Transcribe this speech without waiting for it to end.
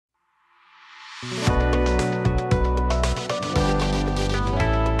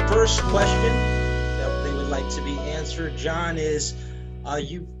First question that they would like to be answered, John, is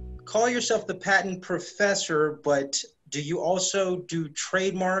you call yourself the patent professor, but do you also do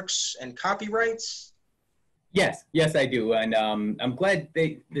trademarks and copyrights? Yes, yes, I do, and I'm glad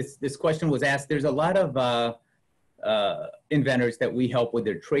this question was asked. There's a lot of inventors that we help with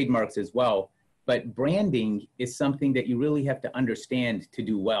their trademarks as well, but branding is something that you really have to understand to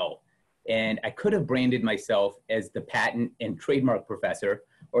do well. And I could have branded myself as the patent and trademark professor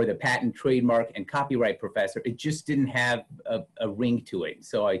or the patent, trademark, and copyright professor. It just didn't have a ring to it.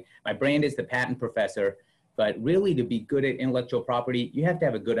 So my brand is the patent professor, but really to be good at intellectual property, you have to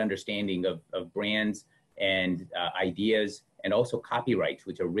have a good understanding of brands and ideas, and also copyrights,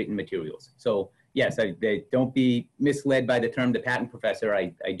 which are written materials. So yes, don't be misled by the term the patent professor.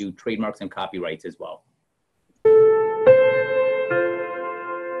 I do trademarks and copyrights as well.